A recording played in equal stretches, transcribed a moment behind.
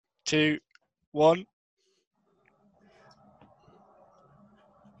2, 1.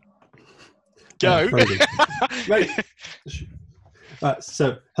 Go. Right.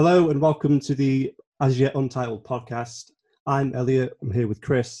 So, hello and welcome to the As Yet Untitled podcast. I'm Elliot. I'm here with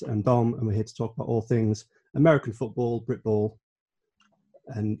Chris and Dom, and we're here to talk about all things American football, Britball,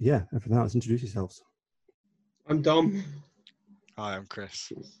 and everything else. Introduce yourselves. I'm Dom. Hi, I'm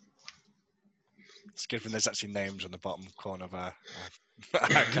Chris. It's good when there's actually names on the bottom corner of our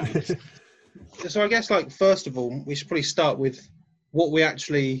accounts. So I guess, first of all, we should probably start with what we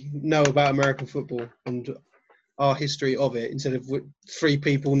actually know about American football and our history of it, instead of with three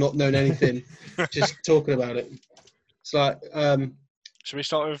people not knowing anything, just talking about it. It's like... Should we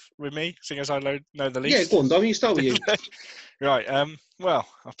start with me, seeing as I know the least? Yeah, go on, Dom. You start with you. Right. Well,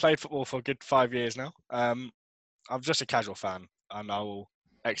 I've played football for a good 5 years now. I'm just a casual fan, and I will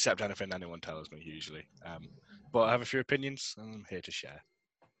accept anything anyone tells me, usually. But I have a few opinions, and I'm here to share.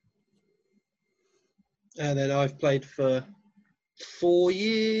 And then I've played for 4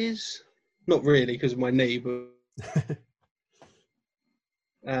 years. Not really, because of my knee, but...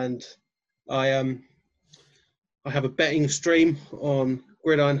 And I have a betting stream on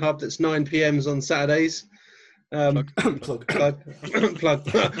Gridiron Hub that's 9 p.m. on Saturdays. Plug.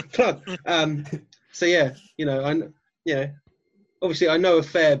 So obviously I know a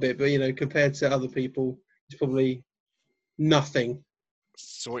fair bit, but compared to other people, it's probably nothing.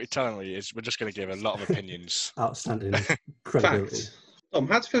 So what you're telling me is we're just going to give a lot of opinions. Outstanding credibility. Fact. Tom,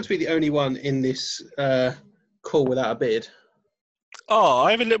 how's it feel to be the only one in this call without a beard? Oh,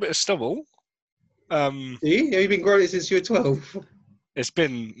 I have a little bit of stubble. Do you? Have you been growing it since you were 12?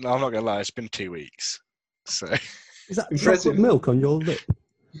 I'm not going to lie, it's been 2 weeks. So is that impressive. Chocolate milk on your lip?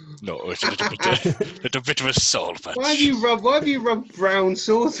 No, it's a little bit of a soul punch. Why have you rubbed brown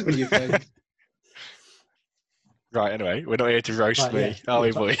sauce on your face? Right, anyway, we're not here to roast me, are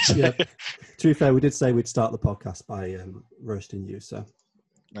we, boys? Yeah. To be fair, we did say we'd start the podcast by roasting you, so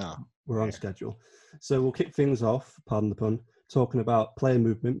we're on schedule. So we'll kick things off, pardon the pun, talking about player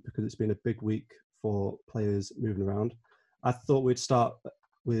movement, because it's been a big week for players moving around. I thought we'd start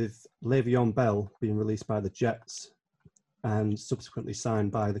with Le'Veon Bell being released by the Jets and subsequently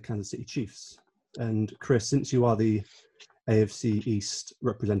signed by the Kansas City Chiefs. And Chris, since you are the AFC East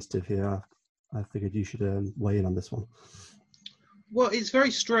representative here, I figured you should weigh in on this one. Well, it's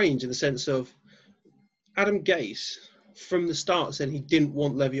very strange in the sense of Adam Gase, from the start, said he didn't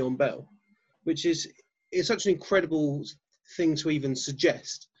want Le'Veon Bell, which is such an incredible thing to even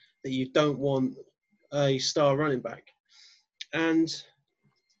suggest, that you don't want a star running back. And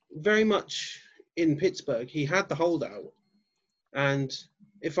very much in Pittsburgh, he had the holdout. And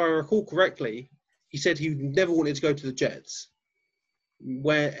if I recall correctly, he said he never wanted to go to the Jets,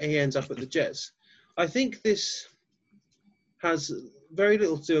 where he ends up at the Jets. I think this has very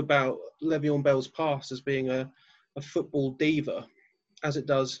little to do about Le'Veon Bell's past as being a football diva, as it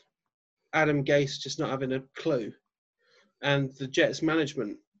does Adam Gase just not having a clue, and the Jets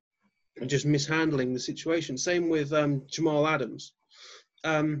management just mishandling the situation. Same with Jamal Adams.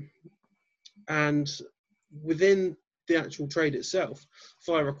 And within the actual trade itself, if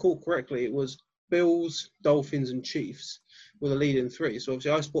I recall correctly, it was Bills, Dolphins and Chiefs were the leading three. So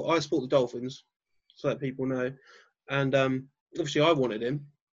obviously I support the Dolphins, so that people know. And obviously I wanted him.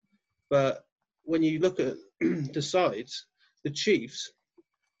 But when you look at the sides, the Chiefs,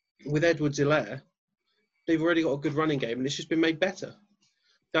 with Edwards-Helaire, they've already got a good running game, and it's just been made better.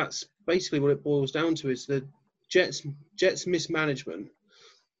 That's basically what it boils down to, is the Jets' mismanagement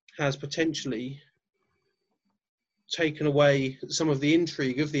has potentially taken away some of the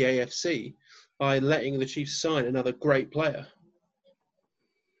intrigue of the AFC by letting the Chiefs sign another great player.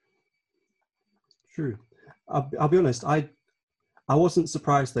 True. I'll be honest, I wasn't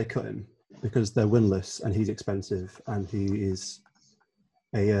surprised they cut him, because they're winless and he's expensive and he is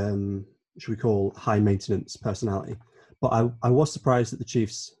a, should we call, high-maintenance personality. But I was surprised that the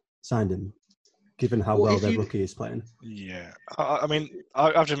Chiefs signed him, given how well their rookie is playing. Yeah. I mean,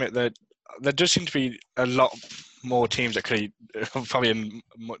 I have to admit that there does seem to be a lot more teams that could probably in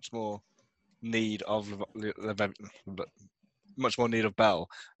much more need of Bell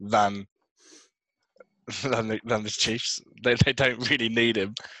than the Chiefs. They don't really need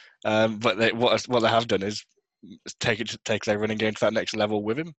him, but what they have done is take their running game to that next level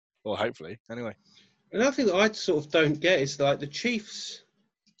with him, or hopefully anyway. Another thing that I sort of don't get is the Chiefs.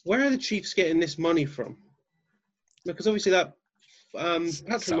 Where are the Chiefs getting this money from? Because obviously that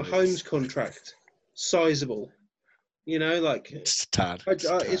Patrick Mahomes contract, sizable. It's a tad.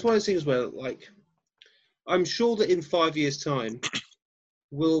 It's one of those things where, I'm sure that in 5 years' time,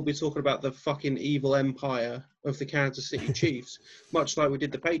 we'll be talking about the fucking evil empire of the Kansas City Chiefs, much like we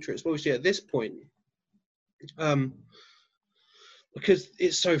did the Patriots. But obviously, at this point, because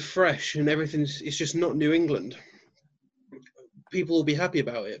it's so fresh and it's just not New England, people will be happy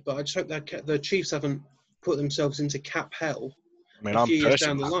about it. But I just hope that the Chiefs haven't put themselves into cap hell a few years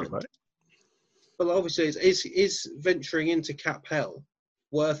down the line. Right? But obviously, is venturing into cap hell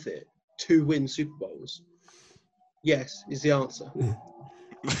worth it to win Super Bowls? Yes, is the answer.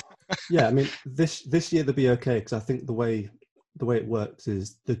 Yeah, I mean, this year they'll be okay because I think the way it works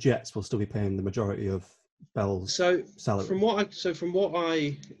is the Jets will still be paying the majority of Bell's salary. From what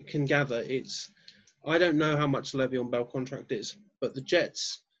I can gather, I don't know how much the Le'Veon Bell contract is, but the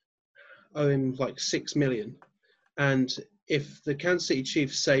Jets owe him like $6 million, and if the Kansas City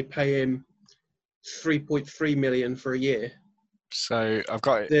Chiefs say pay him $3.3 million for a year, so I've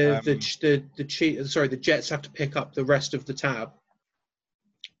got it. The Jets have to pick up the rest of the tab.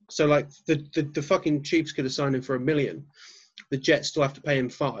 So like the fucking Chiefs could have signed him for $1 million. The Jets still have to pay him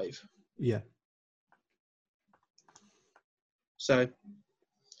 $5 million. Yeah. So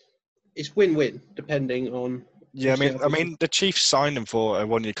it's win-win depending on. Yeah, I mean, the Chiefs signed him for a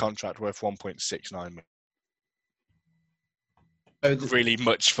 1-year contract worth $1.69 million. Really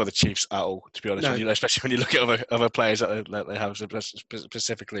much for the Chiefs at all, to be honest with you, especially when you look at other players that they have,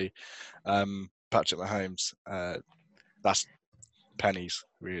 specifically Patrick Mahomes. That's pennies,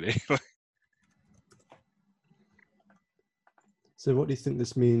 really. So what do you think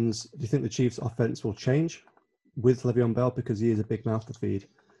this means? Do you think the Chiefs' offense will change with Le'Veon Bell because he is a big mouth to feed?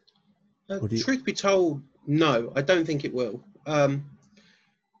 Truth be told, no, I don't think it will.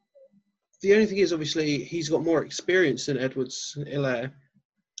 The only thing is, obviously, he's got more experience than Edwards-Helaire.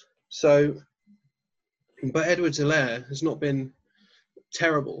 But Edwards-Helaire has not been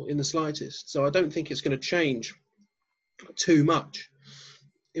terrible in the slightest. So I don't think it's going to change too much.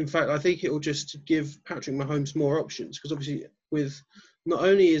 In fact, I think it will just give Patrick Mahomes more options because obviously not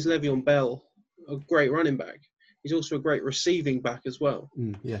only is Le'Veon Bell a great running back, he's also a great receiving back as well.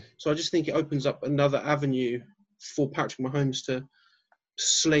 Yeah. So I just think it opens up another avenue for Patrick Mahomes to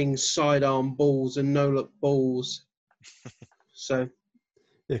sling sidearm balls and no-look balls. So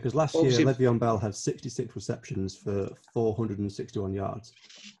yeah, because last year Le'Veon Bell had 66 receptions for 461 yards.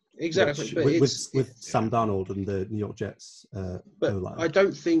 Exactly, but with Sam Darnold and the New York Jets. But I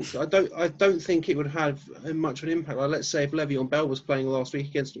don't think it would have much of an impact. Like, let's say if Le'Veon Bell was playing last week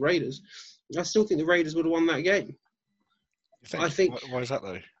against the Raiders, I still think the Raiders would have won that game. I think. Why is that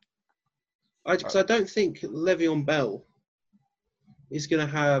though? Because I don't think Le'Veon Bell is going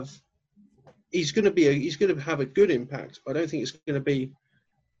to have. He's going to have a good impact, but I don't think it's going to be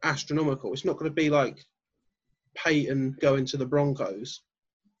astronomical. It's not going to be like Peyton going to the Broncos.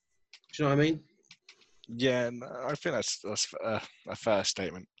 Do you know what I mean? Yeah, I think that's a fair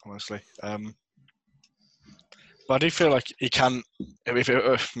statement, honestly. But I do feel like he can.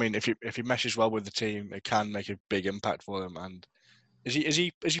 If he meshes well with the team, it can make a big impact for them. And is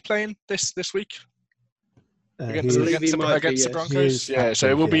he playing this week against the Broncos? Yeah, so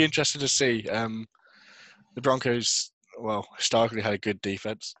it will be interesting to see. The Broncos, well, historically had a good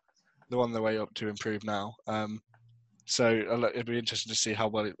defense. They're on their way up to improve now. So it'll be interesting to see how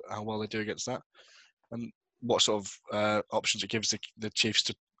well they do against that, and what sort of options it gives the Chiefs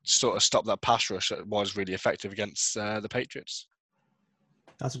to sort of stop that pass rush that was really effective against the Patriots.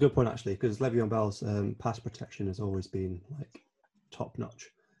 That's a good point, actually, because Le'Veon Bell's pass protection has always been like top notch,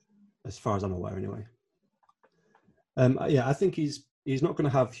 as far as I'm aware, anyway. I think he's not going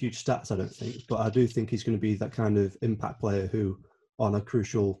to have huge stats, I don't think, but I do think he's going to be that kind of impact player who, on a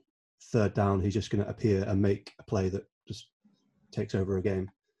crucial third down, he's just going to appear and make a play that just takes over a game.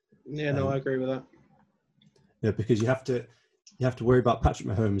 Yeah, I agree with that. Yeah, because you have to worry about Patrick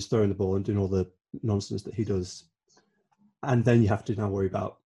Mahomes throwing the ball and doing all the nonsense that he does, and then you have to now worry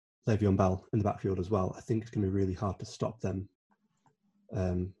about Le'Veon Bell in the backfield as well. I think it's going to be really hard to stop them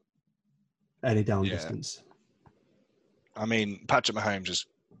any down distance. I mean, Patrick Mahomes is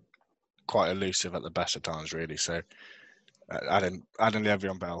quite elusive at the best of times, really. So adding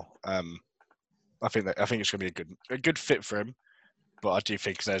Le'Veon Bell, I think it's going to be a good fit for him. But I do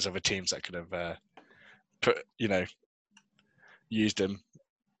think there's other teams that could have used him,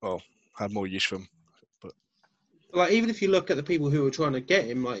 well, had more use for him. But like, even if you look at the people who were trying to get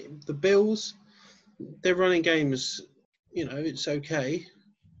him, like the Bills, their running games, it's okay.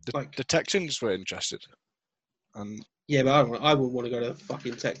 The Texans were interested. Yeah, but I wouldn't want to go to the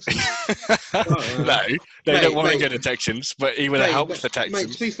fucking Texans. No, they don't want to go to the Texans, but he would have helped the Texans.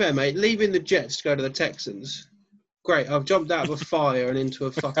 Mate, to be fair, mate, leaving the Jets to go to the Texans, great. I've jumped out of a fire and into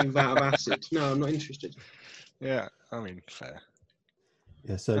a fucking vat of acid. No, I'm not interested. Yeah, I mean, fair.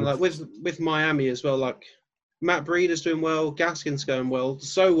 Yeah. So and like with Miami as well, like Matt Breeder's doing well, Gaskin's going well,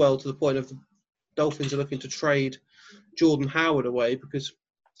 so well to the point of the Dolphins are looking to trade Jordan Howard away because,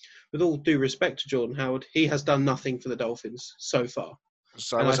 with all due respect to Jordan Howard, he has done nothing for the Dolphins so far.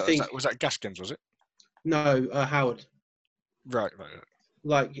 So and was that Gaskins? Was it? No, Howard. Right.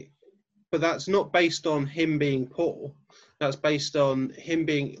 Like, but that's not based on him being poor. That's based on him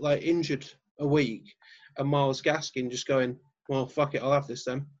being like injured a week, and Myles Gaskin just going, "Well, fuck it, I'll have this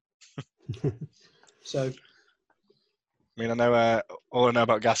then." So, I mean, I know all I know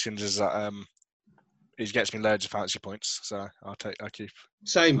about Gaskins is that he gets me loads of fantasy points, so I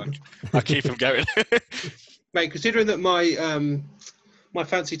keep him going. Mate, considering that my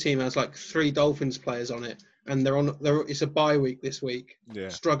fantasy team has like 3 Dolphins players on it, and it's a bye week this week. Yeah,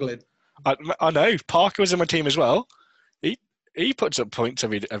 struggling. I know Parker was in my team as well. He puts up points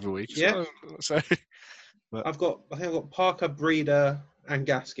every week. Yeah. So I think I've got Parker, Breeder, and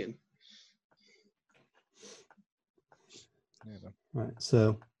Gaskin. Yeah, right.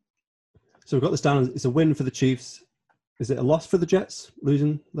 So we've got this down. It's a win for the Chiefs. Is it a loss for the Jets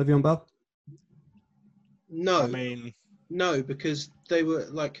losing Le'Veon Bell? No. I mean, no, because they were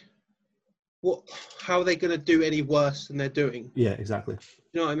like, what? How are they going to do any worse than they're doing? Yeah, exactly.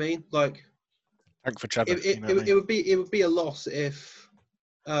 You know what I mean? Like, thank for Trevor. It would be a loss if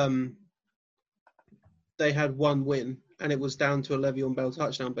they had one win and it was down to a Le'Veon Bell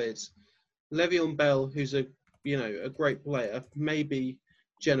touchdown. But it's Le'Veon Bell, who's a great player, maybe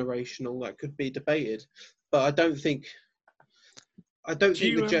generational. That could be debated, but I don't think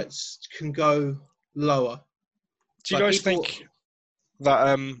the Jets can go lower. Do you guys think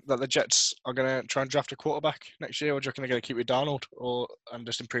that the Jets are going to try and draft a quarterback next year, or do you reckon they're going to keep with Darnold and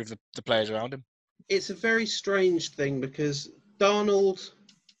just improve the players around him? It's a very strange thing because Darnold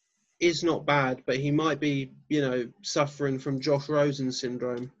is not bad, but he might be, suffering from Josh Rosen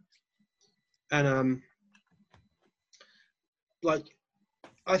syndrome. And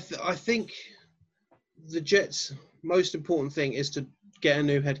I think the Jets' most important thing is to get a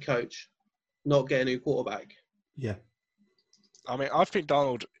new head coach, not get a new quarterback. Yeah. I mean, I think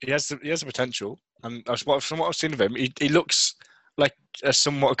Darnold, he has the potential, and from what I've seen of him, he looks like a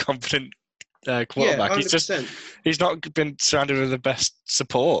somewhat confident quarterback. Yeah, he's not been surrounded with the best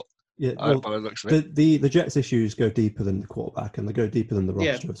support. Yeah, well, by the looks of it. The Jets' issues go deeper than the quarterback, and they go deeper than the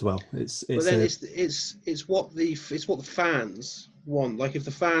roster as well. It's what the fans want. Like, if the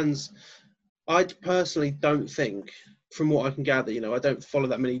fans, I personally don't think, from what I can gather, I don't follow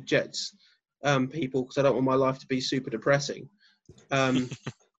that many Jets people because I don't want my life to be super depressing. From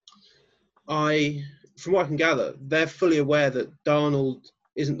what I can gather, they're fully aware that Darnold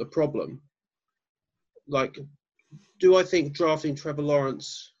isn't the problem. Like, do I think drafting Trevor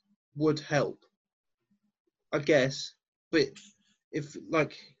Lawrence would help? I guess, but if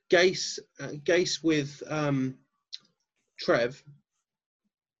like Gase with Trev,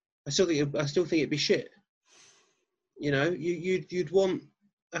 I still think it'd be shit. You'd want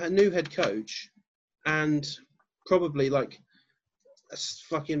a new head coach and probably like a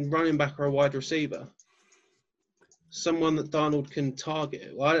fucking running back or a wide receiver, someone that Darnold can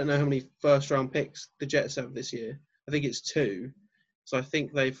target. Well, I don't know how many first-round picks the Jets have this year. I think it's 2. So I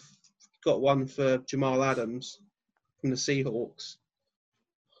think they've got one for Jamal Adams from the Seahawks.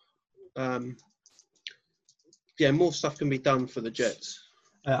 More stuff can be done for the Jets.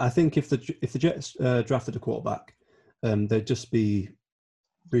 I think if the Jets drafted a quarterback, they'd just be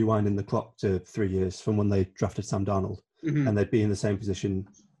rewinding the clock to 3 years from when they drafted Sam Darnold, and they'd be in the same position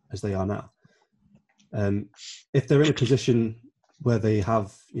as they are now. If they're in a position where they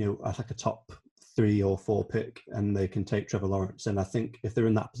have, like a top 3 or 4 pick and they can take Trevor Lawrence, and I think if they're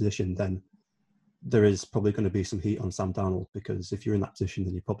in that position, then there is probably going to be some heat on Sam Darnold, because if you're in that position,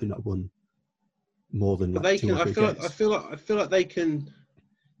 then you've probably not won more than but like 2 or 3 games. I feel like they can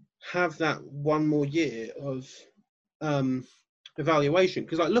have that one more year of evaluation,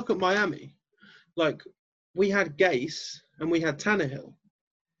 because like, look at Miami. Like, we had Gase and we had Tannehill.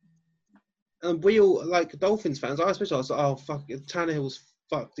 And we all, like Dolphins fans, I especially was like, oh, fuck, Tannehill's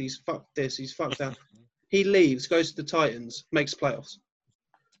fucked. He's fucked this, he's fucked that. He leaves, goes to the Titans, makes playoffs.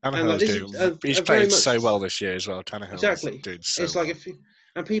 He's played so well this year as well. Tannehill, exactly. Dude, so it's like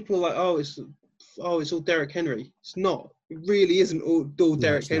and people are like, oh, it's all Derrick Henry. It's not. It really isn't all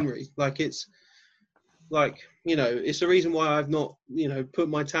Derrick Henry. Not. Like, it's like, it's the reason why I've not, put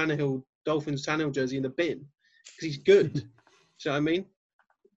my Dolphins Tannehill jersey in the bin, because he's good. Do you know what I mean?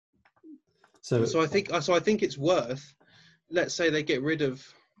 So I think it's worth. Let's say they get rid of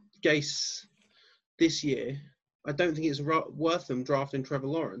Gase this year. I don't think it's worth them drafting Trevor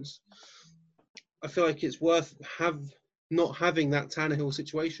Lawrence. I feel like it's worth not having that Tannehill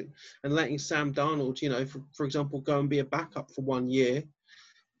situation and letting Sam Darnold, for example, go and be a backup for 1 year,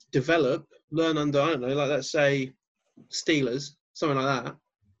 develop, learn under, I don't know, like let's say Steelers, something like that,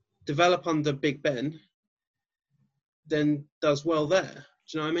 develop under Big Ben, then does well there.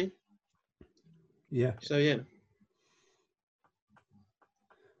 Do you know what I mean? Yeah. So, yeah.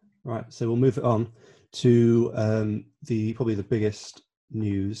 Right, so we'll move it on to probably the biggest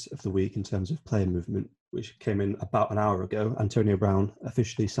news of the week in terms of player movement, which came in about an hour ago. Antonio Brown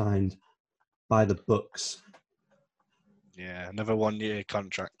officially signed by the Bucks. Yeah, another 1 year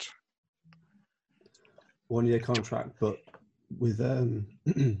contract. 1 year contract, but with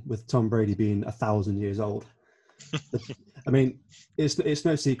with Tom Brady being 1,000 years old. I mean, it's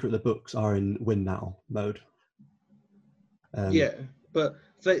no secret the Bucks are in win now mode. Yeah, but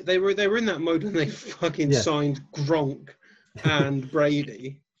they were in that mode when they fucking signed Gronk and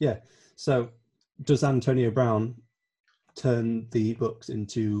Brady. Yeah. So does Antonio Brown turn the Bucks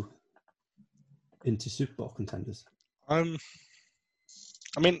into Super Bowl contenders? I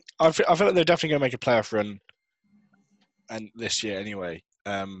mean, I feel like they're definitely going to make a playoff run, and this year anyway.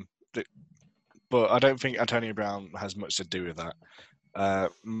 But I don't think Antonio Brown has much to do with that.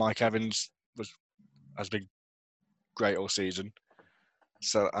 Mike Evans has been great all season.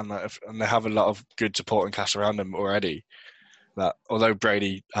 So and they have a lot of good supporting cast around them already. That although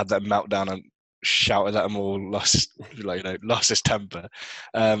Brady had that meltdown and shouted at them all, lost his temper.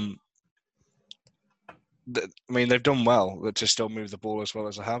 I mean, they've done well to still move the ball as well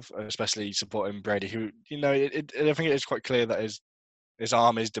as they have, especially supporting Brady, who I think it is quite clear that his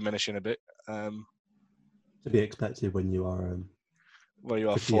arm is diminishing a bit. To be expected when you are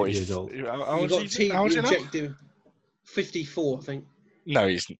you are 40 years old. How old is he now? 54, I think. No,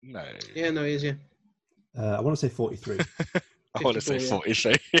 he's no. Yeah, no, he is. Yeah. I want to say 43. I want to say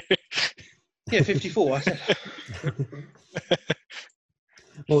 43. Yeah, 54. I said.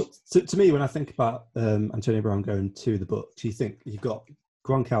 Well, to me, when I think about Antonio Brown going to the Bucs, you think you've got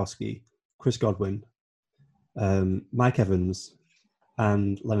Gronkowski, Chris Godwin, Mike Evans,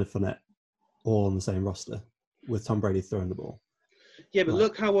 and Leonard Fournette all on the same roster with Tom Brady throwing the ball. Yeah, but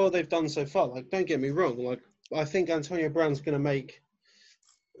look how well they've done so far. Like, don't get me wrong. Like, I think Antonio Brown's going to make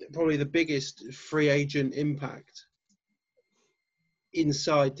probably the biggest free agent impact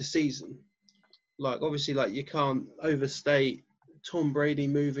inside the season. Like, obviously, like you can't overstate Tom Brady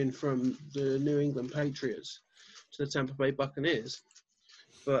moving from the New England Patriots to the Tampa Bay Buccaneers.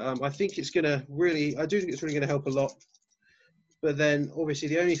 But I think it's going to really, I do think it's really going to help a lot. But then, obviously,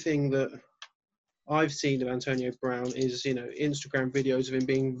 the only thing that I've seen of Antonio Brown is, Instagram videos of him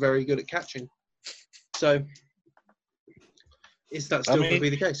being very good at catching. So, is that still going to be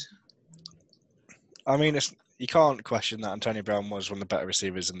the case? I mean, you can't question that Antonio Brown was one of the better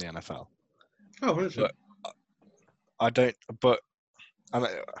receivers in the NFL. Oh, 100%. But I don't. But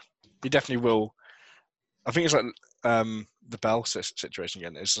he definitely will. I think it's like the Bell situation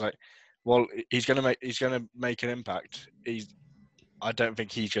again. It's like, well, he's going to make an impact. I don't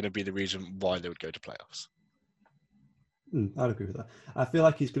think he's going to be the reason why they would go to playoffs. I'd agree with that. I feel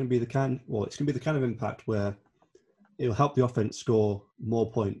like it's going to be the kind of impact where it'll help the offense score more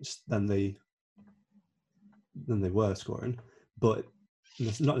points than they were scoring, but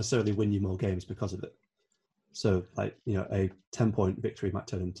not necessarily win you more games because of it. So, like, a 10-point victory might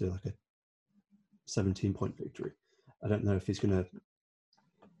turn into like a 17-point victory. I don't know if he's going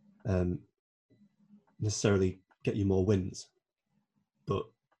to necessarily get you more wins, but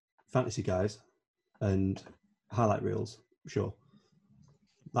fantasy guys and highlight reels, sure.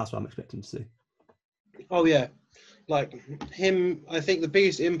 That's what I'm expecting to see. Oh, yeah. Like him, I think the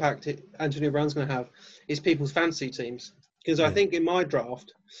biggest impact Antonio Brown's going to have is people's fantasy teams. Because I think in my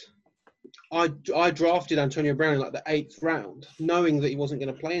draft, I drafted Antonio Brown in like the 8th round, knowing that he wasn't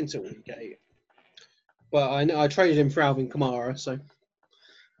going to play until week 8. But I traded him for Alvin Kamara, so. And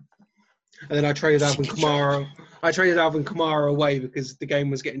then I traded Alvin Kamara. I traded Alvin Kamara away because the game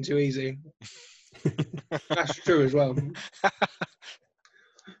was getting too easy. That's true as well.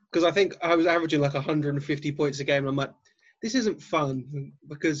 Because I think I was averaging like 150 points a game. And I'm like, this isn't fun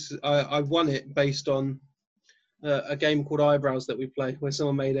because I won it based on a game called Eyebrows that we played where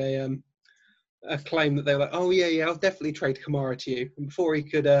someone made a claim that they were like, oh, yeah, I'll definitely trade Kamara to you. And before he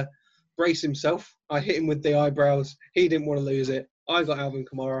could brace himself, I hit him with the eyebrows. He didn't want to lose it. I got Alvin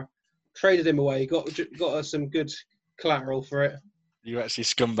Kamara, traded him away, got us some good collateral for it. You actually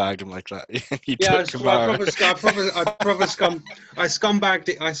scumbagged him like that. I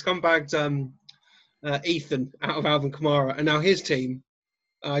scumbagged Ethan out of Alvin Kamara, and now his team.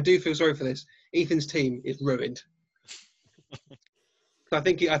 I do feel sorry for this. Ethan's team is ruined. I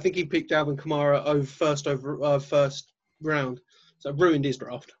think he picked Alvin Kamara over first round. So I ruined his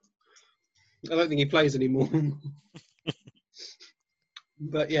draft. I don't think he plays anymore.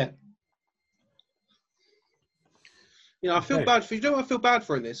 But yeah. I feel bad for I feel bad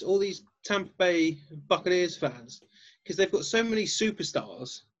for in this. All these Tampa Bay Buccaneers fans, because they've got so many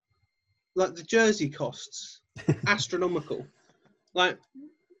superstars. Like the jersey costs astronomical. Like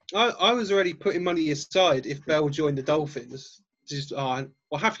I was already putting money aside if Bell joined the Dolphins. Just I'll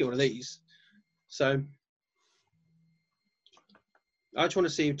have to get one of these. So I just want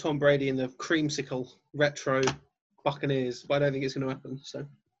to see Tom Brady in the creamsicle retro Buccaneers, but I don't think it's going to happen. So.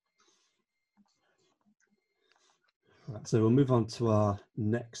 Right, so we'll move on to our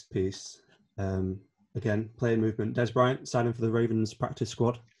next piece. Again, player movement. Dez Bryant signing for the Ravens practice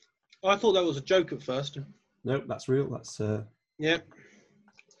squad. I thought that was a joke at first. Nope, that's real. That's yeah.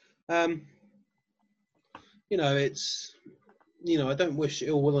 It's I don't wish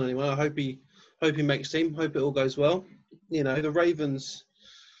ill will on anyone. I hope he makes team. Hope it all goes well. The Ravens.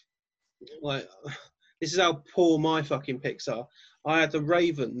 Like, this is how poor my fucking picks are. I had the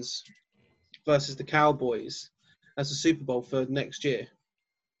Ravens versus the Cowboys as a Super Bowl for next year.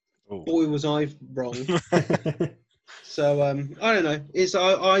 Ooh. Boy, was I wrong. So I don't know.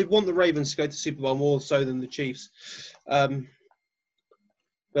 I want the Ravens to go to Super Bowl more so than the Chiefs.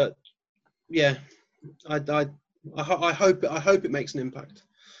 But yeah, I hope it makes an impact.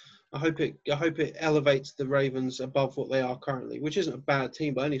 I hope it elevates the Ravens above what they are currently, which isn't a bad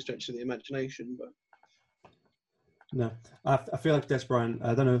team by any stretch of the imagination. But no, I feel like Dez Bryant,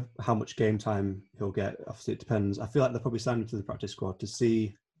 I don't know how much game time he'll get. Obviously, it depends. I feel like they'll probably sign him to the practice squad to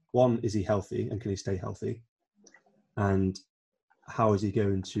see, one, is he healthy and can he stay healthy? And how is he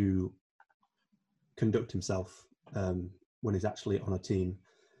going to conduct himself when he's actually on a team?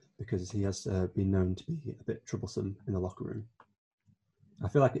 Because he has been known to be a bit troublesome in the locker room. I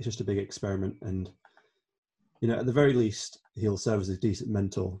feel like it's just a big experiment, and at the very least, he'll serve as a decent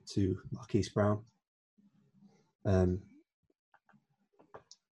mentor to Marquise Brown.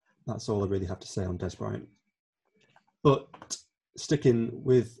 That's all I really have to say on Dez Bryant. But sticking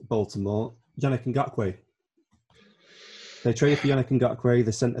with Baltimore, Yannick Ngakoue. They traded for Yannick Ngakoue.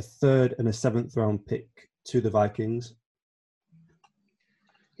 They sent a 3rd and a 7th round pick to the Vikings.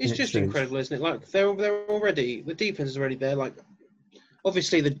 It's just incredible, isn't it? Like they're already, the defense is already there. Like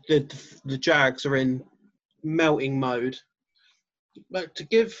obviously the Jags are in melting mode. But to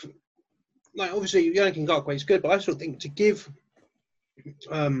give, like obviously Yannick Ngakoue is good, but I still think to give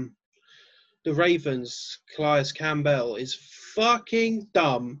the Ravens Calais Campbell is fucking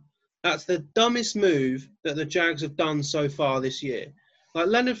dumb. That's the dumbest move that the Jags have done so far this year. Like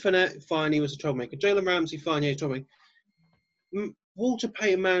Leonard Fournette, fine, he was a troublemaker. Jalen Ramsey, fine, he was a troublemaker. Walter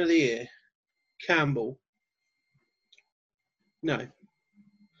Payton Man of the Year, Campbell. No.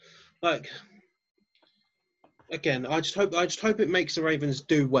 Like, again, I just hope it makes the Ravens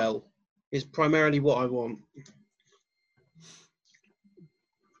do well. Is primarily what I want.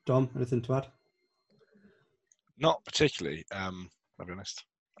 Dom, anything to add? Not particularly. I'll be honest.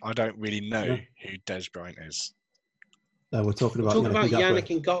 I don't really know who Dez Bryant is. We're talking about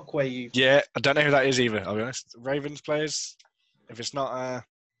Yannick Ngakoue. Yeah, I don't know who that is either. I'll be honest. Ravens players. If it's not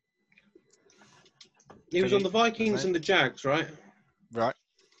he was on the Vikings and the Jags, right? Right.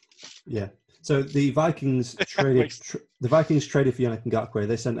 Yeah. So the Vikings traded. The Vikings traded for Yannick Ngakoue.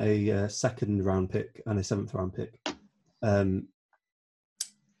 They sent a 2nd round pick and a 7th round pick.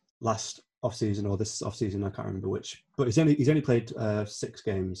 Last offseason or this offseason, I can't remember which. But he's only played 5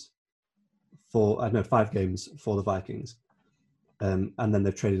 games for the Vikings, and then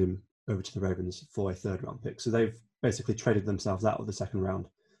they've traded him over to the Ravens for a 3rd round pick. So they've basically traded themselves out of a second round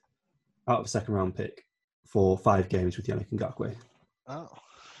pick for 5 games with Yannick Ngakoue. Oh.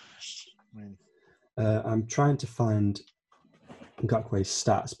 I'm trying to find Ngakoue's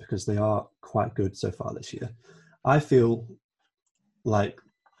stats because they are quite good so far this year. I feel like,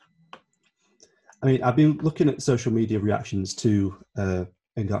 I've been looking at social media reactions to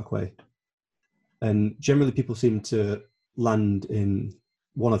Ngakoue, and generally people seem to land in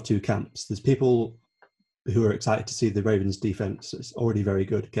one of 2 camps. There's people who are excited to see the Ravens defense, it's already very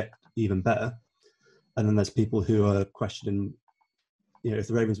good, get even better. And then there's people who are questioning, if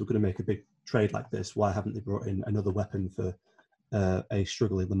the Ravens were going to make a big trade like this, why haven't they brought in another weapon for a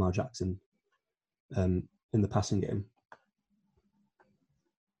struggling Lamar Jackson in the passing game?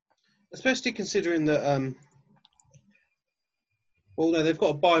 Especially considering that, they've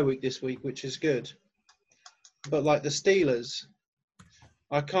got a bye week this week, which is good. But like the Steelers,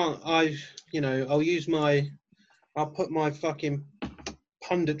 I'll put my fucking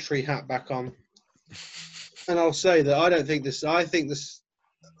punditry hat back on, and I'll say that I think the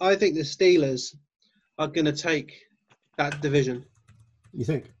Steelers are going to take that division. You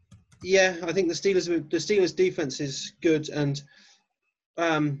think? Yeah, I think the Steelers' defense is good, and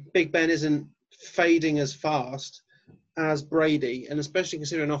Big Ben isn't fading as fast as Brady, and especially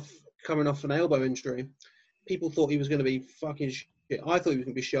considering coming off an elbow injury, people thought he was going to be fucking shit. I thought he was going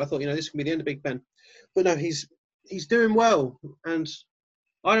to be shit. I thought, this could be the end of Big Ben, but no, he's doing well, and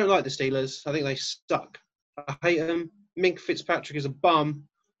I don't like the Steelers. I think they suck. I hate them. Minka Fitzpatrick is a bum.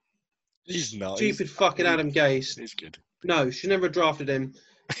 He's not. Stupid fucking Adam Gase. He's good. No, should never have drafted him.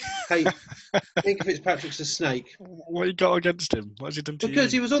 Hey, Minka Fitzpatrick's a snake. What you got against him? What's he done to you?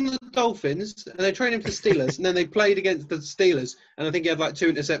 Because he was on the Dolphins, and they trained him for the Steelers, and then they played against the Steelers, and I think he had like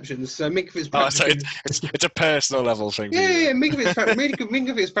 2 interceptions. So Minka Fitzpatrick... so it's a personal level thing. Yeah, Minka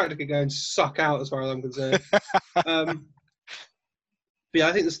Fitzpatrick could go and suck out as far as I'm concerned. But yeah,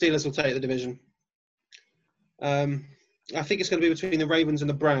 I think the Steelers will take the division. I think it's going to be between the Ravens and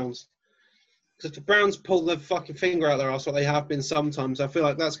the Browns. Because if the Browns pull their fucking finger out their arse, what they have been sometimes, I feel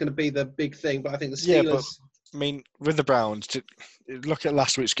like that's going to be the big thing. But I think the Steelers... Yeah, but, I mean, with the Browns, look at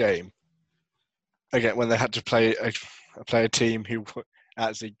last week's game. Again, when they had to play a team who were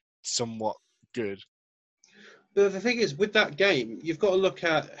actually somewhat good. But the thing is, with that game, you've got to look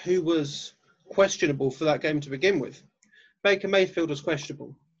at who was questionable for that game to begin with. Baker Mayfield was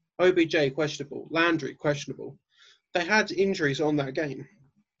questionable. OBJ questionable. Landry questionable. They had injuries on that game.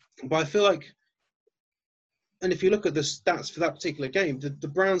 But I feel like, and if you look at the stats for that particular game, the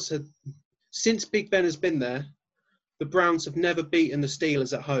Browns had, since Big Ben has been there, the Browns have never beaten the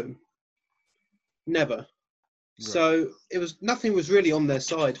Steelers at home. Never. Right. So nothing was really on their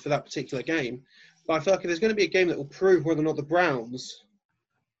side for that particular game. But I feel like if there's going to be a game that will prove whether or not the Browns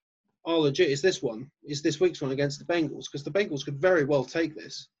are legit, it's this one. It's this week's one against the Bengals, because the Bengals could very well take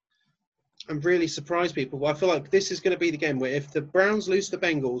this and really surprise people. But I feel like this is going to be the game where if the Browns lose to the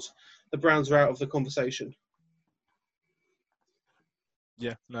Bengals, the Browns are out of the conversation.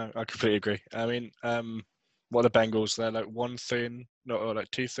 Yeah, no, I completely agree. I mean, what are the Bengals? They're like 1-3, or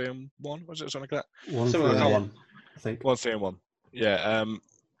like 2-3-1. Was it something like that? 1-3-1, I think. 1-3-1. Yeah.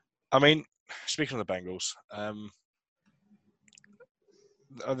 I mean, speaking of the Bengals,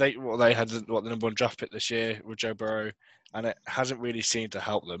 they had the number 1 draft pick this year with Joe Burrow, and it hasn't really seemed to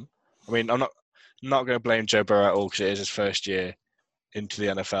help them. I mean, I'm not going to blame Joe Burrow at all because it is his first year into the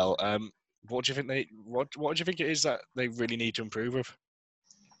NFL. What do you think what do you think it is that they really need to improve with?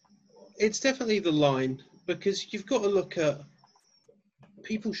 It's definitely the line, because you've got to look at,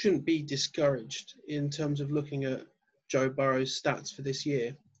 people shouldn't be discouraged in terms of looking at Joe Burrow's stats for this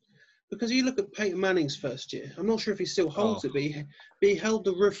year. Because you look at Peyton Manning's first year, I'm not sure if he still holds it, but he held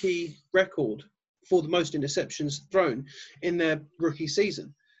the rookie record for the most interceptions thrown in their rookie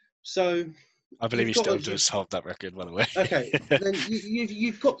season. So I believe he still does hold that record, by the way. Okay, then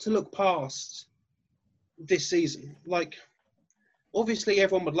you've got to look past this season. Like, obviously,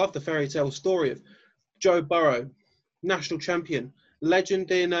 everyone would love the fairy tale story of Joe Burrow, national champion, legend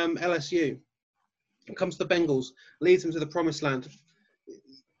in LSU, comes to the Bengals, leads them to the promised land.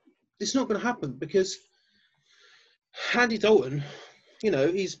 It's not going to happen because Andy Dalton,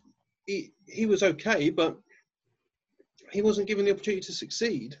 he was okay, but he wasn't given the opportunity to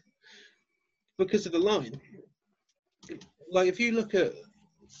succeed because of the line. Like, if you look at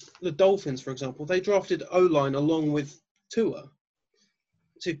the Dolphins, for example, they drafted O-line along with Tua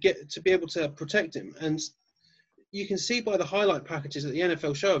to be able to protect him. And you can see by the highlight packages at the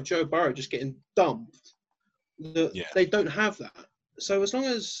NFL show of Joe Burrow just getting dumped that they don't have that. So as long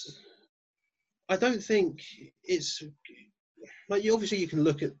as, I don't think it's like, obviously you can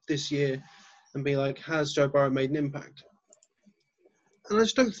look at this year and be like, has Joe Burrow made an impact? And I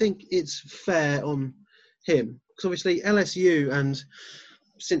just don't think it's fair on him, because obviously LSU and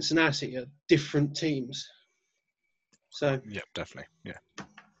Cincinnati are different teams. So yeah, definitely, yeah. I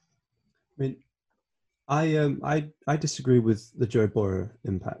mean, I disagree with the Joe Burrow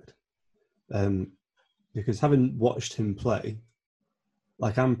impact, because having watched him play,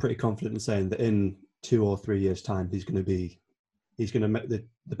 like, I'm pretty confident in saying that in 2 or 3 years' time, he's going to make the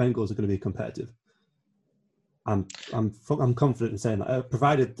Bengals are going to be competitive. I'm confident in saying that,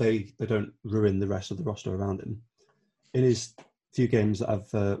 provided they don't ruin the rest of the roster around him. In his few games that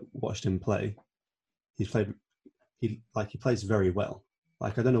I've watched him play, he plays very well.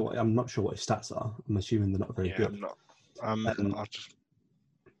 Like, I don't know, I'm not sure what his stats are. I'm assuming they're not very good.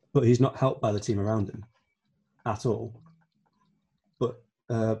 But he's not helped by the team around him at all. But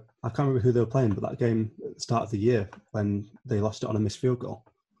I can't remember who they were playing, but that game at the start of the year when they lost it on a missed field goal.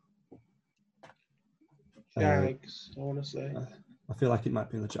 Jags, I want to say. I feel like it might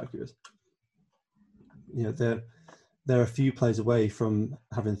be in the Jaguars. They're a few plays away from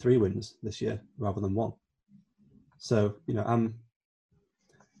having 3 wins this year rather than 1. So, I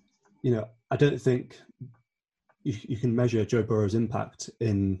don't think you can measure Joe Burrow's impact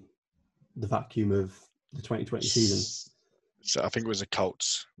in the vacuum of the 2020 season. So I think it was the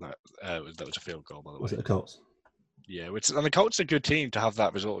Colts that was a field goal, by the way. Was it the Colts? Yeah, and the Colts are a good team to have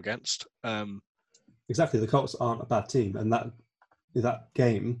that result against. Exactly, the Colts aren't a bad team, and that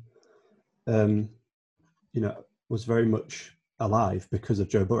game, was very much alive because of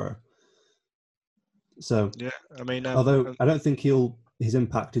Joe Burrow. So yeah, I mean, although I don't think his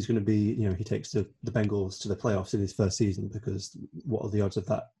impact is going to be, he takes the Bengals to the playoffs in his first season, because what are the odds of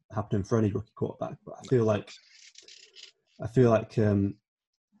that happening for any rookie quarterback? But I feel like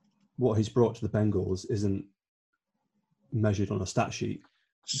what he's brought to the Bengals isn't measured on a stat sheet.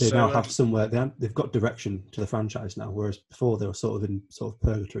 They now have somewhere, they've got direction to the franchise now, whereas before they were sort of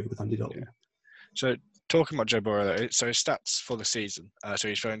purgatory with Andy Dalton. Yeah. So talking about Joe Burrow, so his stats for the season, so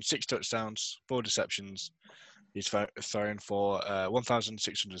he's thrown 6 touchdowns, 4 deceptions. He's thrown for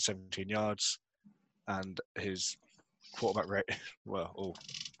 1,617 yards, and his quarterback rate,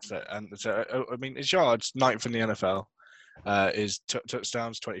 his yards 9th in the NFL, his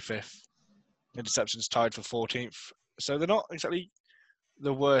touchdowns 25th, interceptions tied for 14th. So they're not exactly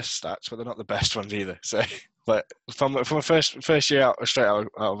the worst stats, but they're not the best ones either. So, but from a first year out, straight out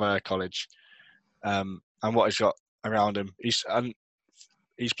of college, and what he's got around him, he's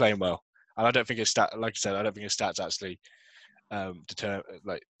playing well. And I don't think his stats actually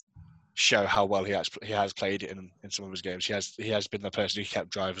show how well he has played in some of his games. He has been the person who kept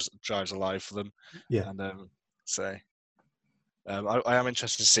drives alive for them. Yeah. And I am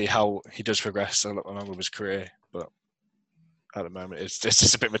interested to see how he does progress along with his career, but at the moment it's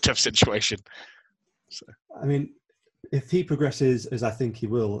just a bit of a tough situation. So. I mean, if he progresses as I think he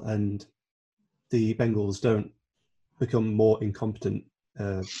will, and the Bengals don't become more incompetent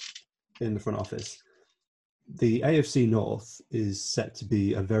in the front office, the AFC North is set to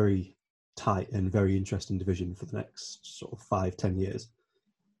be a very tight and very interesting division for the next sort of 5-10 years.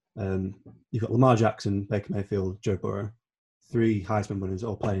 You've got Lamar Jackson, Baker Mayfield, Joe Burrow, 3 Heisman winners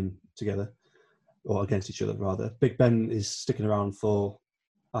all playing together, or against each other rather. Big Ben is sticking around for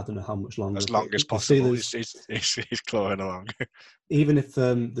I don't know how much longer. As long as possible. He's clawing along. Even if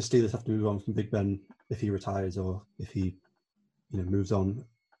the Steelers have to move on from Big Ben, if he retires or if he moves on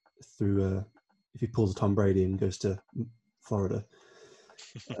through if he pulls a Tom Brady and goes to Florida,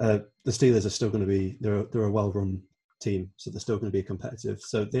 the Steelers are still going to be they're a well-run team, so they're still going to be competitive.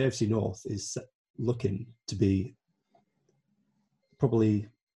 So the AFC North is looking to be probably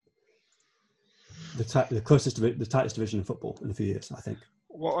the tightest division in football in a few years, I think.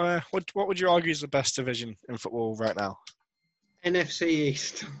 What would you argue is the best division in football right now? NFC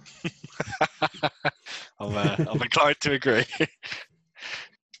East. I'm inclined to agree.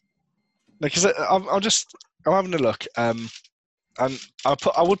 Because I'm having a look, and I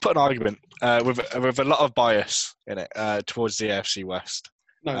would put an argument with a lot of bias in it towards the AFC West.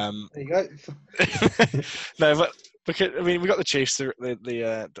 No, there you go. No, but because we got the Chiefs,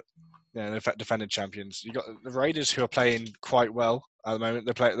 the defending champions. You got the Raiders, who are playing quite well at the moment.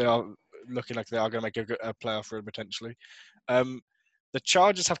 They are looking like they are going to make a playoff run potentially. The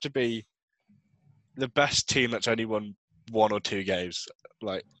Chargers have to be the best team that's only won 1 or 2 games.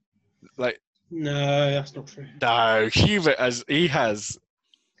 Like no, that's not true. No, Hubert has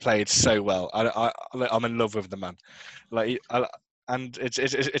played so well. I'm in love with the man. And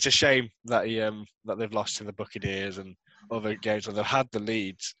it's a shame that that they've lost to the Buccaneers and other games where they've had the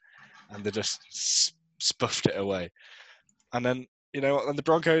leads and they just spuffed it away. And then and the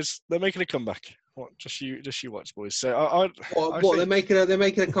Broncos, they're making a comeback. Just you watch, boys. So they're making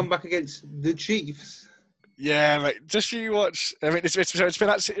a comeback against the Chiefs. Yeah, mate. Just you watch. I mean, it's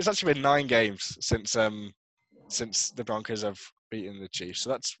actually been 9 games since the Broncos have beaten the Chiefs. So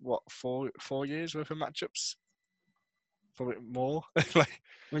that's what 4 years worth of matchups. Probably more.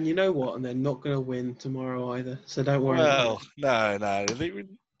 And you know what? And they're not going to win tomorrow either. So don't worry. Well, no.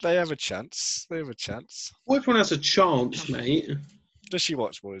 They have a chance. Well, everyone has a chance, mate. Just you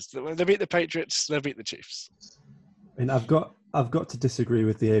watch, boys. When they beat the Patriots, they'll beat the Chiefs. And I've got to disagree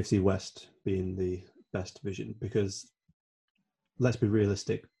with the AFC West being the best division, because let's be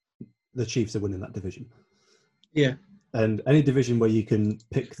realistic, the Chiefs are winning that division. Yeah. And any division where you can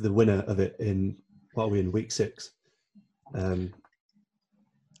pick the winner of it in week 6.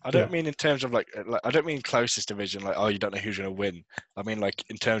 I don't mean in terms of like I don't mean closest division, like you don't know who's going to win. I mean like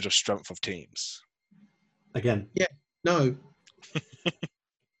in terms of strength of teams. Again. Yeah. No.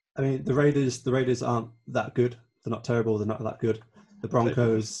 I mean the Raiders aren't that good. They're not terrible. They're not that good. The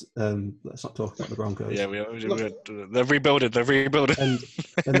Broncos. Let's not talk about the Broncos. Yeah, they're rebuilding. And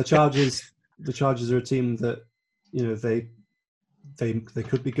the Chargers. The Chargers are a team that you know, they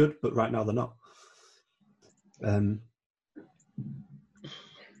could be good, but right now they're not. I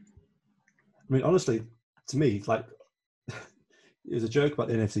mean, honestly, to me, like, it was a joke about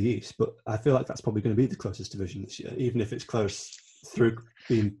the NFC East, but I feel like that's probably going to be the closest division this year, even if it's close through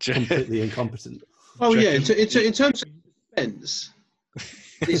being completely incompetent. Oh yeah, in terms of defense,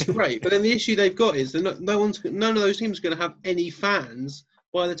 it's great. But then the issue they've got is that none of those teams are going to have any fans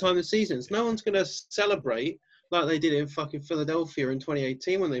by the time the season ends. No one's going to celebrate like they did in fucking Philadelphia in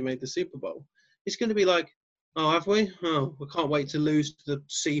 2018 when they made the Super Bowl. It's going to be like, oh, have we? Oh, we can't wait to lose to the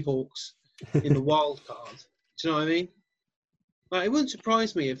Seahawks in the wild card. Do you know what I mean? Like, it wouldn't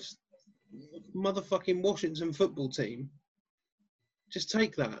surprise me if motherfucking Washington football team just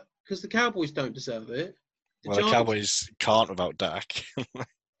take that, because the Cowboys don't deserve it. The Cowboys can't without Dak.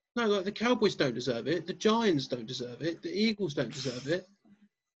 No, like, the Cowboys don't deserve it. The Giants don't deserve it. The Eagles don't deserve it.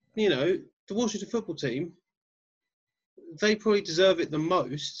 You know, the Washington football team, they probably deserve it the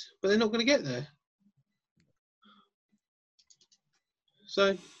most, but they're not going to get there.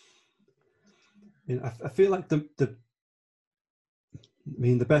 So, I feel like the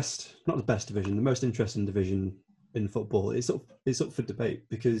best, not the best division, the most interesting division in football is up for debate,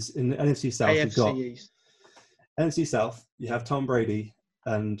 because in the NFC South you've got East. NFC South. You have Tom Brady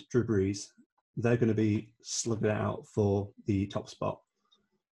and Drew Brees. They're going to be slugging it out for the top spot,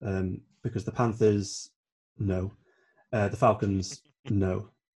 because the Panthers, no, the Falcons, no.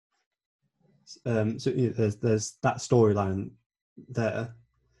 So you know, there's that storyline there.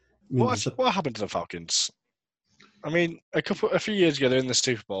 I mean, what happened to the Falcons? I mean, a few years ago, they're in the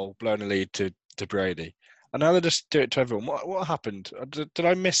Super Bowl, blowing a lead to Brady, and now they just do it to everyone. What happened? Did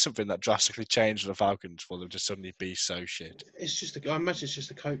I miss something that drastically changed the Falcons for them to suddenly be so shit? I imagine it's just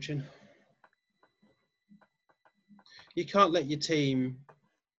the coaching. You can't let your team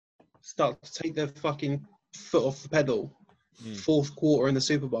start to take their fucking foot off the pedal fourth quarter in the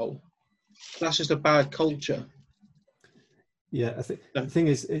Super Bowl. That's just a bad culture. Yeah, I think the thing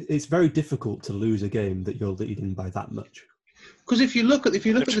is, it's very difficult to lose a game that you're leading by that much. Because if you look at the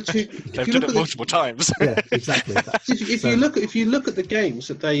two, they've done it multiple times. Yeah, exactly. If you look at the games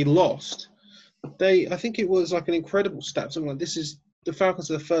that they lost, I think it was like an incredible stat. Something like, this is the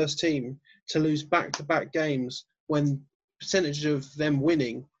Falcons are the first team to lose back-to-back games when percentage of them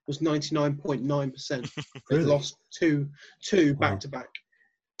winning was 99.9%. They lost two back-to-back.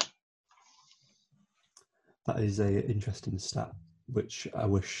 That is a interesting stat, which I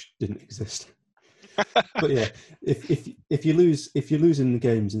wish didn't exist. But yeah, if you lose in the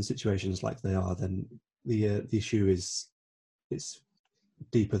games in situations like they are, then the issue is it's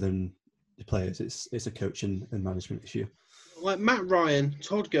deeper than the players. It's a coaching and management issue. Like Matt Ryan,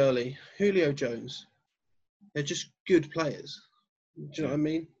 Todd Gurley, Julio Jones, they're just good players. Do you know what I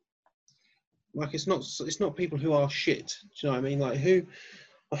mean? Like, it's not people who are shit. Do you know what I mean? Like,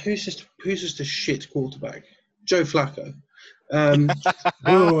 who's just a shit quarterback? Joe Flacco. Yeah.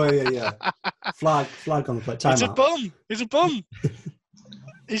 Flag on the play. Timeout. He's a bum.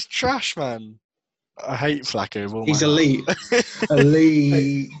 He's trash, man. I hate Flacco. He's elite. Elite.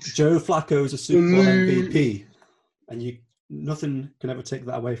 Hey, Joe Flacco is a Super Bowl MVP, and nothing can ever take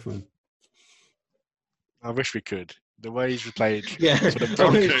that away from him. I wish we could. The way he's played for the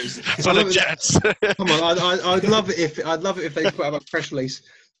Broncos, for the Jets. Come on, I'd love it if they put out a press release.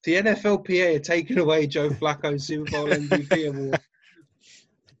 The NFLPA are taking away Joe Flacco's Super Bowl MVP award.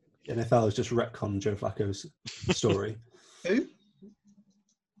 The NFL has just retconned Joe Flacco's story. Who?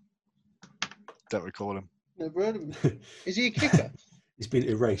 Don't recall him. Never heard of him. Is he a kicker? He's been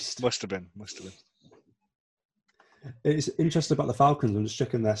erased. Must have been. It's interesting about the Falcons. I'm just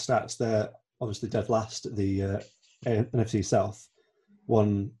checking their stats. They're obviously dead last at the NFC South,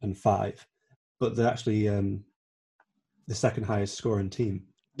 1-5, but they're actually the second highest scoring team.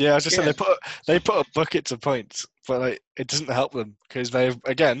 Yeah, I was just saying they put up buckets of points, but like it doesn't help them because they've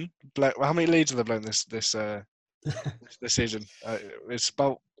how many leads have they blown this season? It's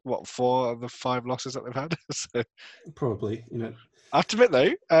about 4 of the 5 losses that they've had. So, probably, you know. I have to admit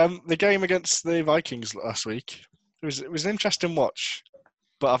though, the game against the Vikings last week it was an interesting watch,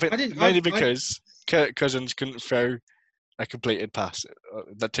 but I think mainly because Kirk Cousins couldn't throw a completed pass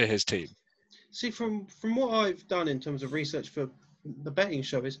to his team. See, from what I've done in terms of research for the betting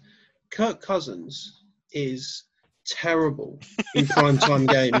show, is Kirk Cousins is terrible in primetime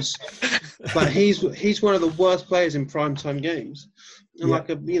games. Like, he's one of the worst players in primetime games. And like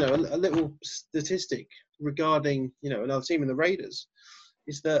a little statistic regarding another team in the Raiders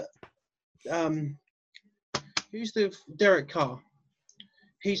is that who's the Derek Carr?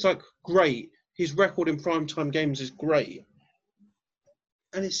 He's like great. His record in primetime games is great.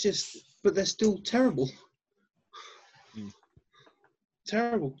 And it's just, but they're still terrible.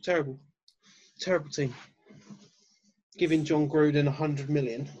 Terrible team. Giving John Gruden 100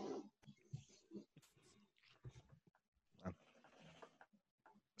 million.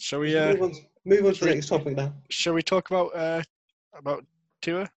 Shall we move on to the next topic now? Shall we talk about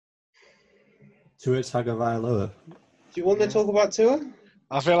Tua? Tua Tagovailoa. Do you want to talk about Tua?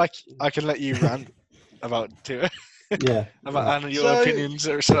 I feel like I can let you rant about Tua. Yeah. And your opinions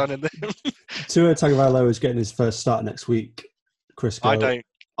surrounding them. Tua Tagovailoa is getting his first start next week. Chris,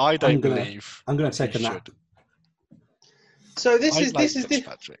 I don't believe. I'm going to take a nap. So this is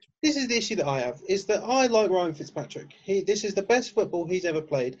the issue that I have, is that I like Ryan Fitzpatrick. This is the best football he's ever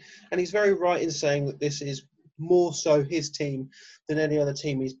played, and he's very right in saying that this is more so his team than any other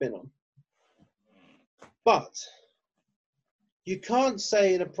team he's been on. But you can't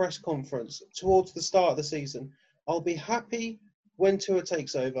say in a press conference towards the start of the season, I'll be happy when Tua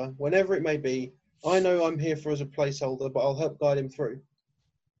takes over, whenever it may be. I know I'm here for as a placeholder, but I'll help guide him through.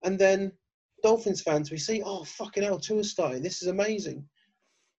 And then Dolphins fans, we see, oh, fucking hell, Tua's starting. This is amazing.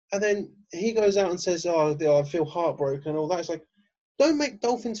 And then he goes out and says, oh, I feel heartbroken and all that. It's like, don't make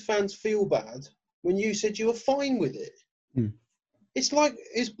Dolphins fans feel bad when you said you were fine with it. Mm. It's like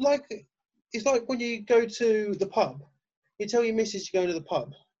when you go to the pub. You tell your missus you're going to the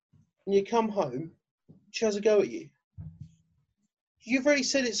pub. And you come home, she has a go at you. You've already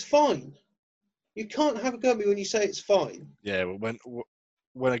said it's fine. You can't have a go at me when you say it's fine. Yeah, well,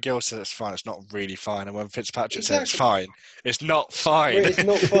 when a girl says it's fine, it's not really fine. And when Fitzpatrick says it's fine, it's not fine. Well, it's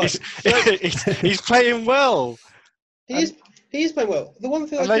not fine. he's playing well. He is playing well. The one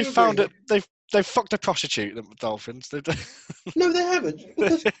thing and they found it. They've fucked a prostitute, the Dolphins. No, they haven't.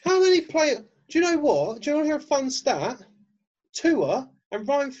 Because how many players? Do you know what? Do you want to hear a fun stat? Tua and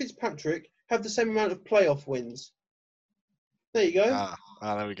Ryan Fitzpatrick have the same amount of playoff wins. There you go.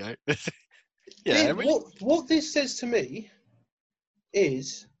 There we go. Yeah. What this says to me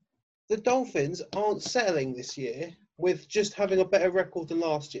is the Dolphins aren't settling this year with just having a better record than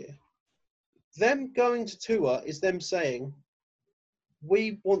last year. Them going to Tua is them saying,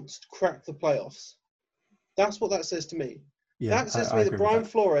 we want to crack the playoffs. That's what that says to me. Yeah, that says to me that Brian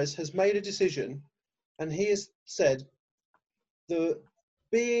Flores has made a decision, and he has said that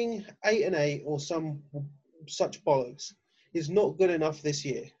being 8-8 or some such bollocks is not good enough this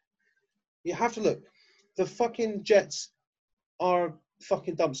year. You have to look. The fucking Jets are a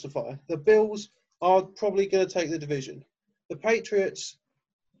fucking dumpster fire. The Bills are probably going to take the division. The Patriots,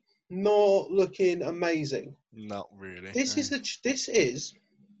 not looking amazing. Not really. This is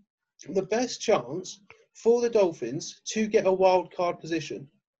the best chance for the Dolphins to get a wild card position.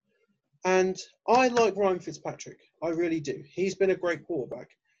 And I like Ryan Fitzpatrick. I really do. He's been a great quarterback.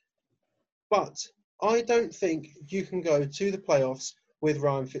 But I don't think you can go to the playoffs with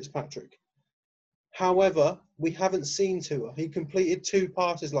Ryan Fitzpatrick. However, we haven't seen Tua. He completed 2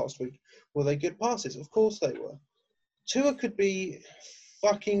 passes last week. Were they good passes? Of course they were. Tua could be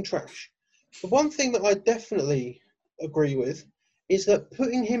fucking trash. The one thing that I definitely agree with is that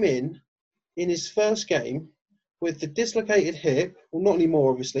putting him in his first game with the dislocated hip, well, not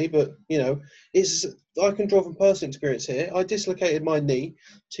anymore, obviously, but, you know, I can draw from personal experience here. I dislocated my knee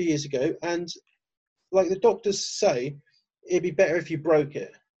 2 years ago, and like the doctors say, it'd be better if you broke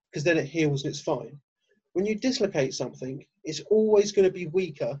it, because then it heals and it's fine. When you dislocate something, it's always going to be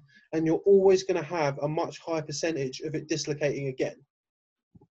weaker, and you're always going to have a much higher percentage of it dislocating again.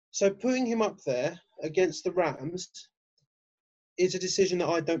 So putting him up there against the Rams is a decision that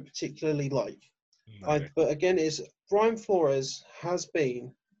I don't particularly like. No. But again, Brian Flores has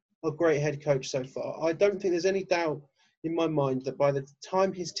been a great head coach so far. I don't think there's any doubt in my mind that by the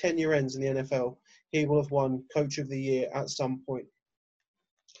time his tenure ends in the NFL, he will have won Coach of the Year at some point.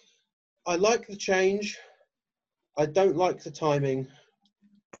 I like the change. I don't like the timing.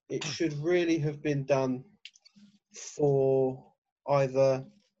 It should really have been done for either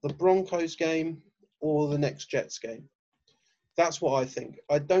the Broncos game or the next Jets game. That's what I think.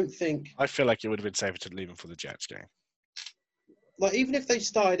 I feel like it would have been safer to leave him for the Jets game. Like, even if they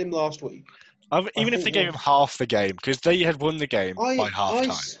started him last week. Even if they gave him half the game, because they had won the game by half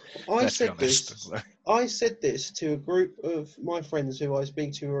time. I said this to a group of my friends who I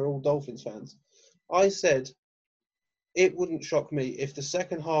speak to who are all Dolphins fans. I said, it wouldn't shock me if the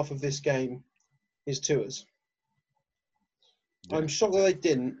second half of this game is Tua's. Yeah. I'm shocked that they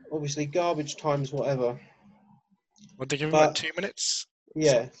didn't. Obviously, garbage times, whatever. Would they give him like 2 minutes?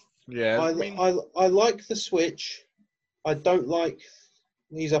 Yeah. Yeah. I like the switch. I don't like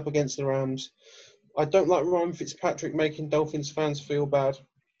he's up against the Rams. I don't like Ryan Fitzpatrick making Dolphins fans feel bad.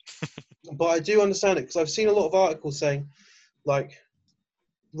 But I do understand it because I've seen a lot of articles saying, like,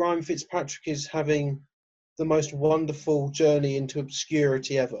 Ryan Fitzpatrick is having the most wonderful journey into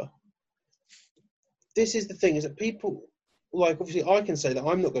obscurity ever. This is the thing, is that people, like, obviously I can say that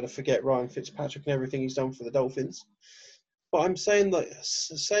I'm not going to forget Ryan Fitzpatrick and everything he's done for the Dolphins. But I'm saying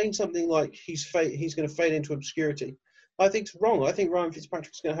something like he's going to fade into obscurity, I think it's wrong. I think Ryan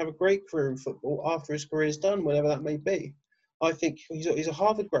Fitzpatrick's going to have a great career in football after his career is done, whenever that may be. I think he's a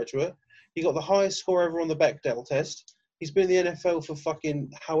Harvard graduate. He got the highest score ever on the Bechdel test. He's been in the NFL for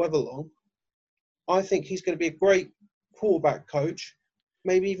fucking however long. I think he's going to be a great quarterback coach,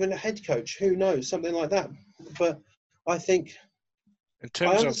 maybe even a head coach. Who knows? Something like that. But I think... In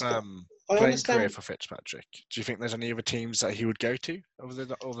terms of playing career for Fitzpatrick, do you think there's any other teams that he would go to other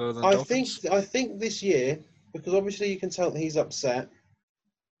than Dolphins? I think this year, because obviously you can tell that he's upset,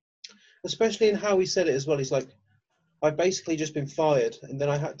 especially in how he said it as well. He's like, I've basically just been fired, and then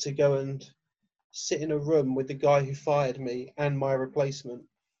I had to go and sit in a room with the guy who fired me and my replacement.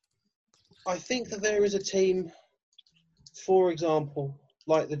 I think that there is a team, for example,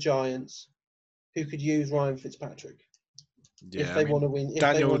 like the Giants, who could use Ryan Fitzpatrick if they want to win.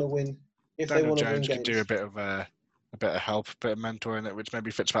 Daniel Jones could do a bit of help, a bit of mentoring, which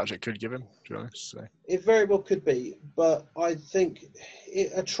maybe Fitzpatrick could give him. To be honest, so. It very well could be, but I think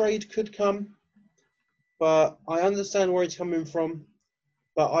a trade could come. But I understand where he's coming from.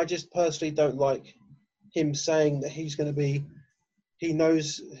 But I just personally don't like him saying that he's going to be. He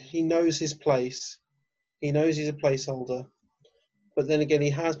knows his place. He knows he's a placeholder. But then again,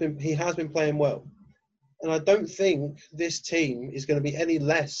 he has been playing well. And I don't think this team is going to be any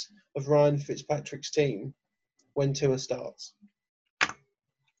less of Ryan Fitzpatrick's team when Tua starts.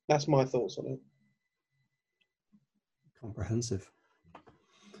 That's my thoughts on it. Comprehensive.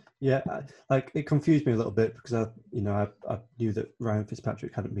 Yeah, it confused me a little bit because I knew that Ryan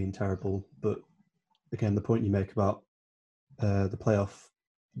Fitzpatrick hadn't been terrible, but again, the point you make about the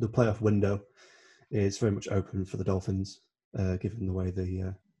playoff window is very much open for the Dolphins, given the way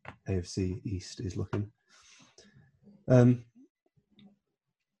the AFC East is looking.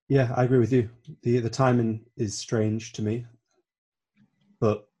 Yeah, I agree with you. The timing is strange to me,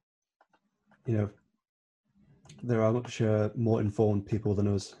 but there are much more informed people than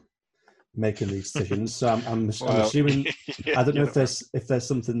us making these decisions. So I'm assuming. I don't know if there's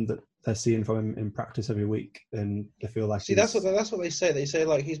something that they're seeing from him in practice every week, and they feel like. See, that's what they say. They say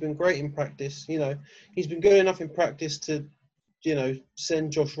like he's been great in practice. He's been good enough in practice to,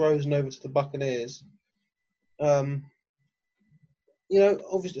 send Josh Rosen over to the Buccaneers.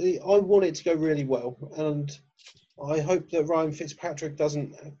 Obviously, I want it to go really well, and I hope that Ryan Fitzpatrick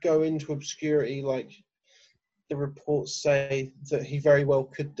doesn't go into obscurity like the reports say that he very well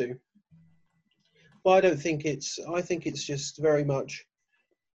could do. But I don't think I think it's just very much,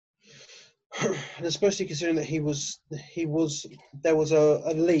 and especially considering that there was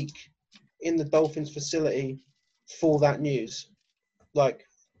a leak in the Dolphins facility for that news. Like,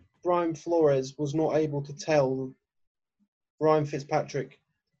 Brian Flores was not able to tell Ryan Fitzpatrick,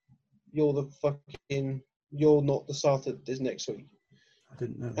 you're not the starter this next week. I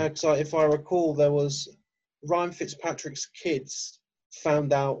didn't know. Because if I recall, there was Ryan Fitzpatrick's kids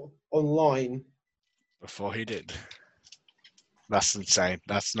found out online before he did. That's insane.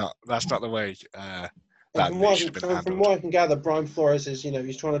 That's not the way. From what I can gather, Brian Flores is,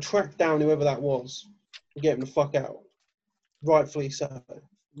 he's trying to track down whoever that was and get him the fuck out. Rightfully so.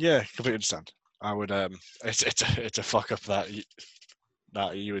 Yeah, completely understand. I would. It's a fuck up that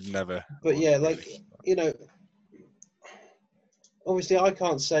you would never. But yeah, obviously I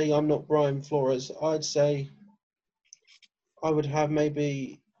can't say I'm not Brian Flores. I'd say I would have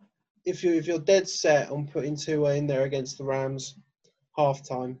maybe, if you're dead set on putting Tua in there against the Rams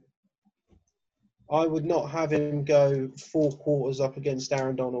halftime, I would not have him go 4 quarters up against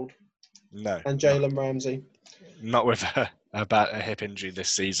Aaron Donald. No. And Jalen Ramsey. Not with about a hip injury this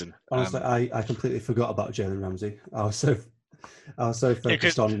season. Honestly, I completely forgot about Jalen Ramsey. I was so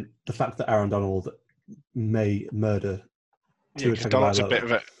focused on the fact that Aaron Donald may murder. Because Donald's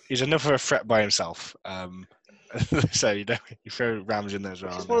he's enough of a threat by himself. So you throw Ramsey in there as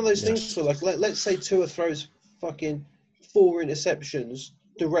well. It's one of those things where, let's say Tua throws fucking 4 interceptions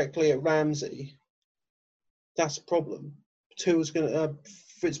directly at Ramsey. That's a problem.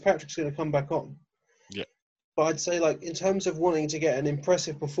 Fitzpatrick's going to come back on. Yeah. But I'd say, in terms of wanting to get an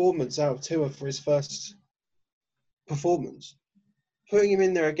impressive performance out of Tua for his first performance, putting him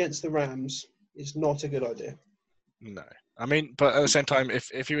in there against the Rams is not a good idea. No. I mean, but at the same time,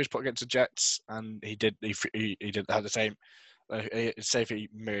 if he was put against the Jets and he did have the same, say if he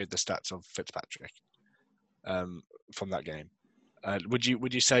mirrored the stats of Fitzpatrick from that game, would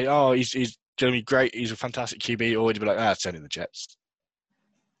you say, oh, he's going to be great, he's a fantastic QB, or would you be like, it's only the Jets?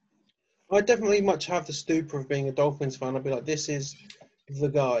 I definitely much have the stupor of being a Dolphins fan. I'd be like, this is the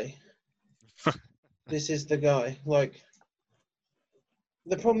guy. This is the guy. Like,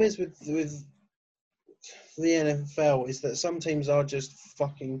 the problem is with the NFL is that some teams are just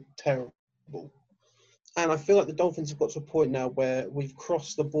fucking terrible. And I feel like the Dolphins have got to a point now where we've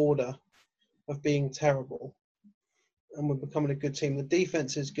crossed the border of being terrible. And we're becoming a good team. The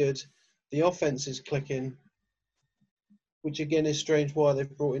defense is good. The offense is clicking. Which, again, is strange why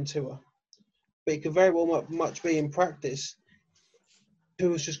they've brought in Tua. But it could very well much be in practice.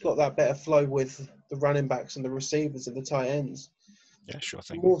 Tua's just got that better flow with the running backs and the receivers and the tight ends. Yeah, sure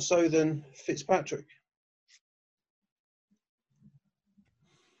thing. More so than Fitzpatrick.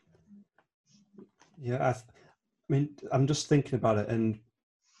 Yeah, I mean, I'm just thinking about it and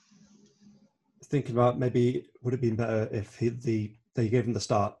thinking about maybe would it have been better if they gave him the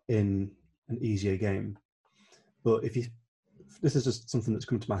start in an easier game. But this is just something that's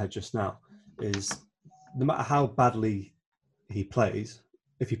come to my head just now, is no matter how badly he plays,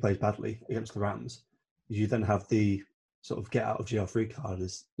 if he plays badly against the Rams, you then have the sort of get out of jail free card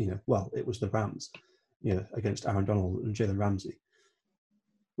as, well, it was the Rams, against Aaron Donald and Jalen Ramsey.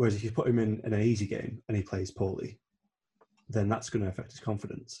 Whereas if you put him in an easy game and he plays poorly, then that's going to affect his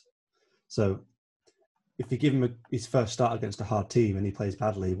confidence. So if you give him his first start against a hard team and he plays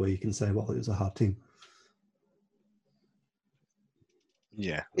badly, well, you can say, well, it was a hard team.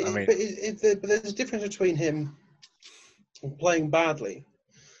 Yeah, but there's a difference between him playing badly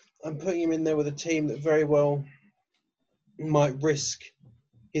and putting him in there with a team that very well might risk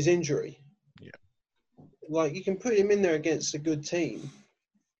his injury. Yeah. Like, you can put him in there against a good team,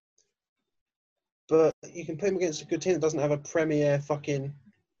 but you can put him against a good team that doesn't have a premier fucking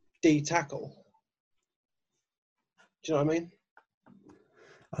D tackle. Do you know what I mean?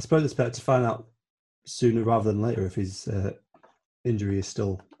 I suppose it's better to find out sooner rather than later if his injury is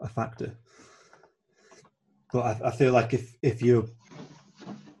still a factor. But I feel like if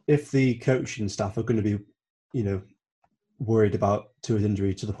the coaching staff are going to be, worried about Tua's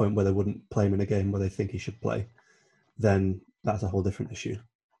injury to the point where they wouldn't play him in a game where they think he should play, then that's a whole different issue.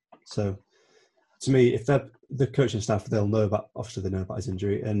 So, to me, if they're the coaching staff, they know about his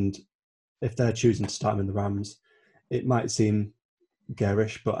injury, and if they're choosing to start him in the Rams, it might seem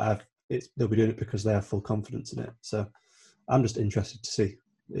garish, but they'll be doing it because they have full confidence in it. So, I'm just interested to see.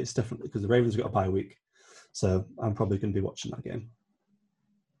 It's definitely because the Ravens have got a bye week, so I'm probably going to be watching that game.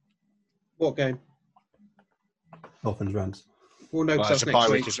 What game? Dolphins Rams. Well, no, because it's a bye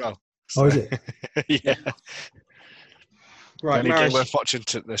week as well. Oh, is it? Yeah. Right, Any game worth watching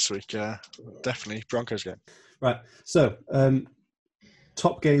this week? Definitely Broncos game. Right. So,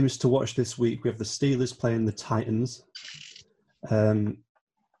 top games to watch this week. We have the Steelers playing the Titans. Who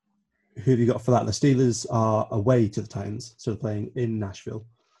have you got for that? The Steelers are away to the Titans, so they're playing in Nashville.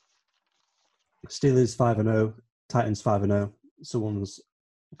 Steelers 5-0, Titans 5-0. Someone's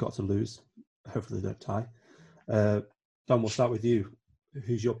got to lose. Hopefully they don't tie. Don, we'll start with you.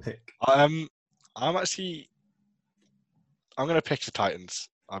 Who's your pick? I'm going to pick the Titans.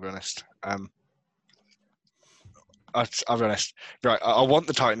 I'll be honest. I'll be honest. Right, I want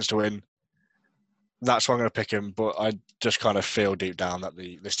the Titans to win. That's why I'm going to pick them. But I just kind of feel deep down that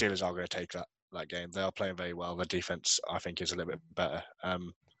the Steelers are going to take that game. They are playing very well. Their defense, I think, is a little bit better.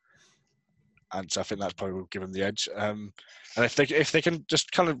 And so I think that's probably will give them the edge. And if they can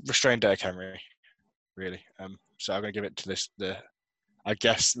just kind of restrain Derrick Henry, really. So I'm going to give it to the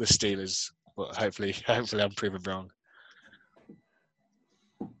Steelers, but hopefully I'm proven wrong.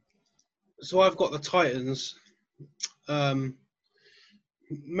 So I've got the Titans,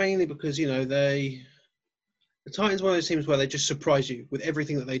 mainly because the Titans are one of those teams where they just surprise you with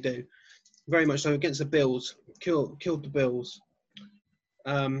everything that they do. Very much so against the Bills, killed the Bills.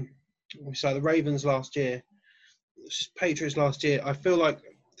 We saw the Ravens last year, Patriots last year. I feel like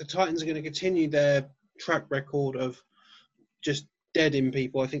the Titans are going to continue their track record of just deading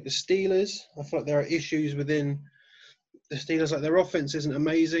people. I think the Steelers, I feel like there are issues within the Steelers. Like, their offense isn't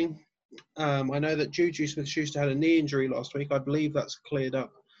amazing. I know that Juju Smith-Schuster had a knee injury last week. I believe that's cleared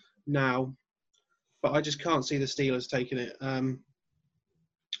up now. But I just can't see the Steelers taking it.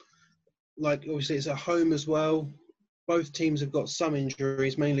 Obviously, it's at home as well. Both teams have got some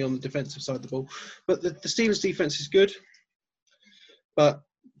injuries, mainly on the defensive side of the ball. But the Steelers' defense is good. But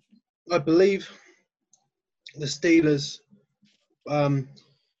I believe the Steelers'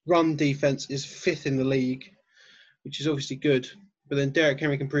 run defense is 5th in the league, which is obviously good. But then Derrick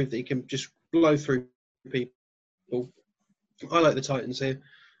Henry can prove that he can just blow through people. I like the Titans here.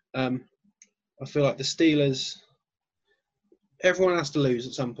 I feel like the Steelers, everyone has to lose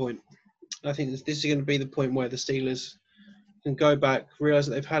at some point. I think this is going to be the point where the Steelers can go back, realise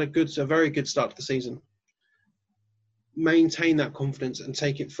that they've had a very good start to the season, maintain that confidence and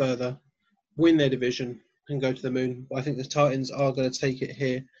take it further, win their division and go to the moon. But I think the Titans are going to take it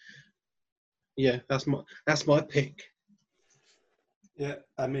here. Yeah, that's my pick. Yeah,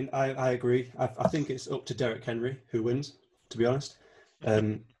 I mean, I agree. I think it's up to Derrick Henry who wins, to be honest.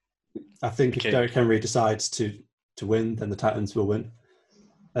 I think if Derrick Henry decides to win, then the Titans will win.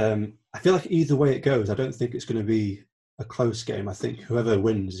 I feel like either way it goes, I don't think it's going to be a close game. I think whoever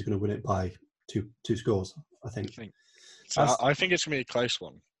wins is going to win it by two scores, I think. I think it's going to be a close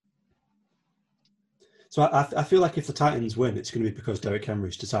one. So I feel like if the Titans win, it's going to be because Derrick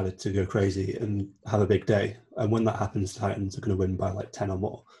Henry's decided to go crazy and have a big day. And when that happens, the Titans are going to win by like 10 or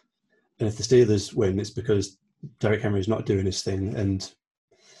more. And if the Steelers win, it's because Derrick Henry's not doing his thing and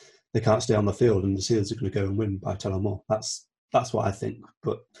they can't stay on the field and the Steelers are going to go and win by 10 or more. That's what I think.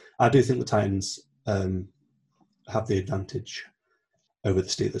 But I do think the Titans have the advantage over the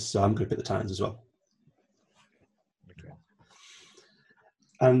Steelers. So I'm going to pick the Titans as well. Okay.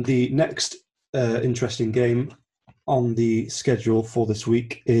 And the next interesting game on the schedule for this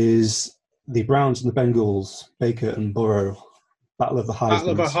week is the Browns and the Bengals, Baker and Burrow, Battle of the Heismans.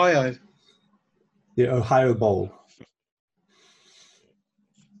 Battle of Ohio. The Ohio Bowl.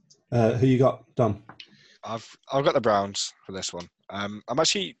 Who you got, Dom? I've got the Browns for this one. I'm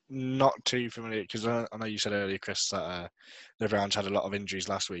actually not too familiar because I know you said earlier, Chris, that the Browns had a lot of injuries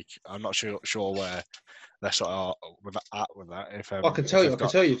last week. I'm not sure where they're sort of with that. If I can tell you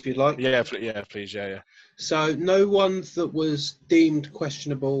if you'd like. Yeah, please, yeah. So no one that was deemed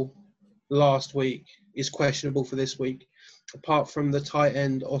questionable last week is questionable for this week, apart from the tight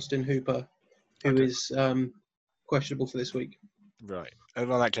end Austin Hooper, who is questionable for this week. Right.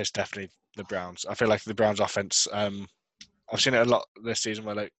 And in that case, definitely the Browns. I feel like the Browns offense, I've seen it a lot this season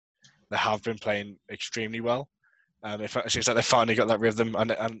where they have been playing extremely well. It seems like they finally got that rhythm,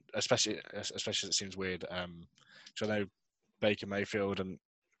 and especially it seems weird. So I know Baker Mayfield and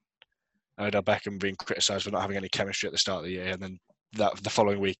Odell Beckham being criticised for not having any chemistry at the start of the year, and then the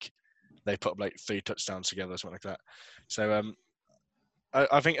following week they put up like 3 touchdowns together or something like that. So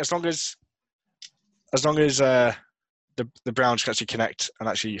I think as long as the Browns can actually connect and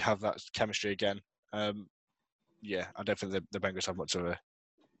actually have that chemistry again, yeah, I don't think the Bengals have much of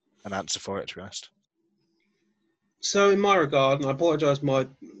an answer for it, to be honest. So in my regard, and I apologise, my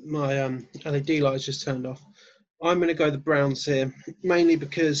LED lights just turned off. I'm going to go the Browns here, mainly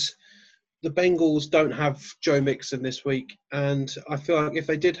because the Bengals don't have Joe Mixon this week, and I feel like if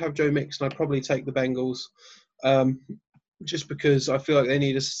they did have Joe Mixon, I'd probably take the Bengals, just because I feel like the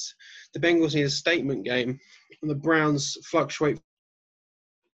Bengals need a statement game, and the Browns fluctuate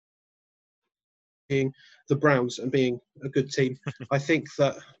being the Browns and being a good team. I think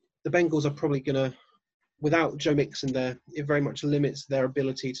that the Bengals are probably going to, without Joe Mixon there, it very much limits their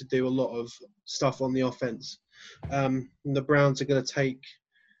ability to do a lot of stuff on the offense. And the Browns are going to take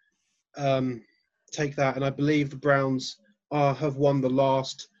that, and I believe the Browns have won the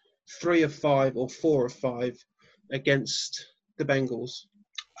last 3 of 5 or 4 of 5 against the Bengals.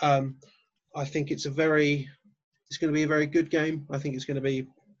 I think it's going to be a very good game. I think it's going to be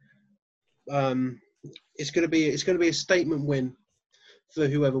a statement win for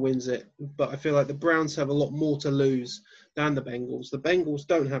whoever wins it. But I feel like the Browns have a lot more to lose than the Bengals. The Bengals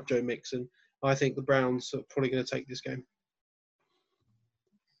don't have Joe Mixon. I think the Browns are probably going to take this game.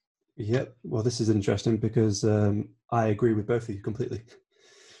 Yep. Well, this is interesting because I agree with both of you completely.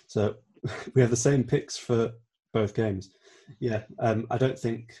 So we have the same picks for both games. Yeah. I don't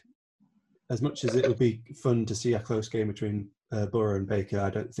think, as much as it would be fun to see a close game between Burrow and Baker, I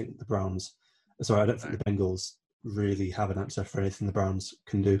don't think the Bengals really have an answer for anything the Browns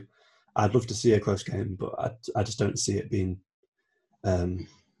can do. I'd love to see a close game, but I just don't see it being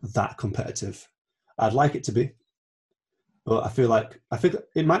that competitive. I'd like it to be, but I think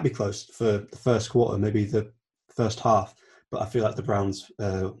it might be close for the first quarter, maybe the first half. But I feel like the Browns,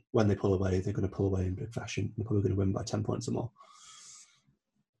 when they pull away, they're going to pull away in big fashion. They're probably going to win by 10 points or more.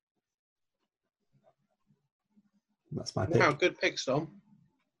 That's my pick. Wow, good picks, Dom.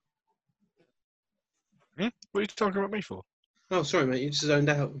 What are you talking about me for? Oh, sorry, mate. You just zoned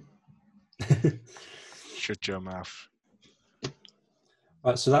out. Shut your mouth.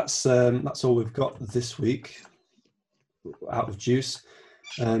 Right, so that's all we've got this week out of juice.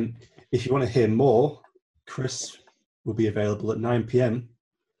 If you want to hear more, Chris will be available at 9 p.m.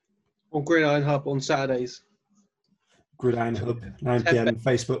 on Gridiron Hub on Saturdays. Gridiron Hub, 9 p.m.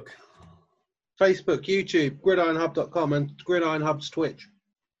 Facebook, YouTube, gridironhub.com, and Gridiron Hub's Twitch.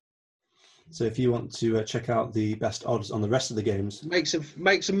 So if you want to check out the best odds on the rest of the games, make some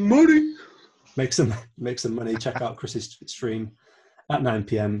money. make some money. Check out Chris's stream at 9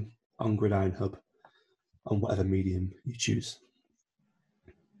 p.m. on Gridiron Hub on whatever medium you choose.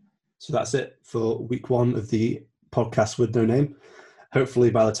 So that's it for week 1 of the podcast with no name.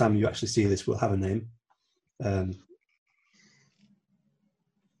 Hopefully by the time you actually see this, we'll have a name.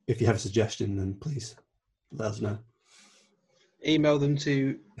 If you have a suggestion, then please let us know. Email them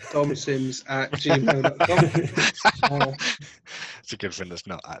to domsims@gmail.com. It's a good thing that's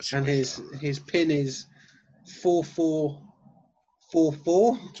not actually. And his pin is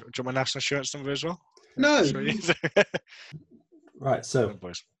 4444. Do you want my national insurance number as well? No. Right, so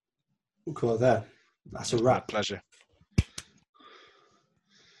we'll call it there. That's a wrap. My pleasure.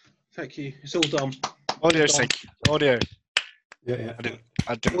 Thank you. It's all done. Audio sync. Audio. Yeah.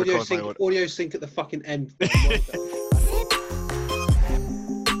 I didn't record my audio. Audio sync at the fucking end.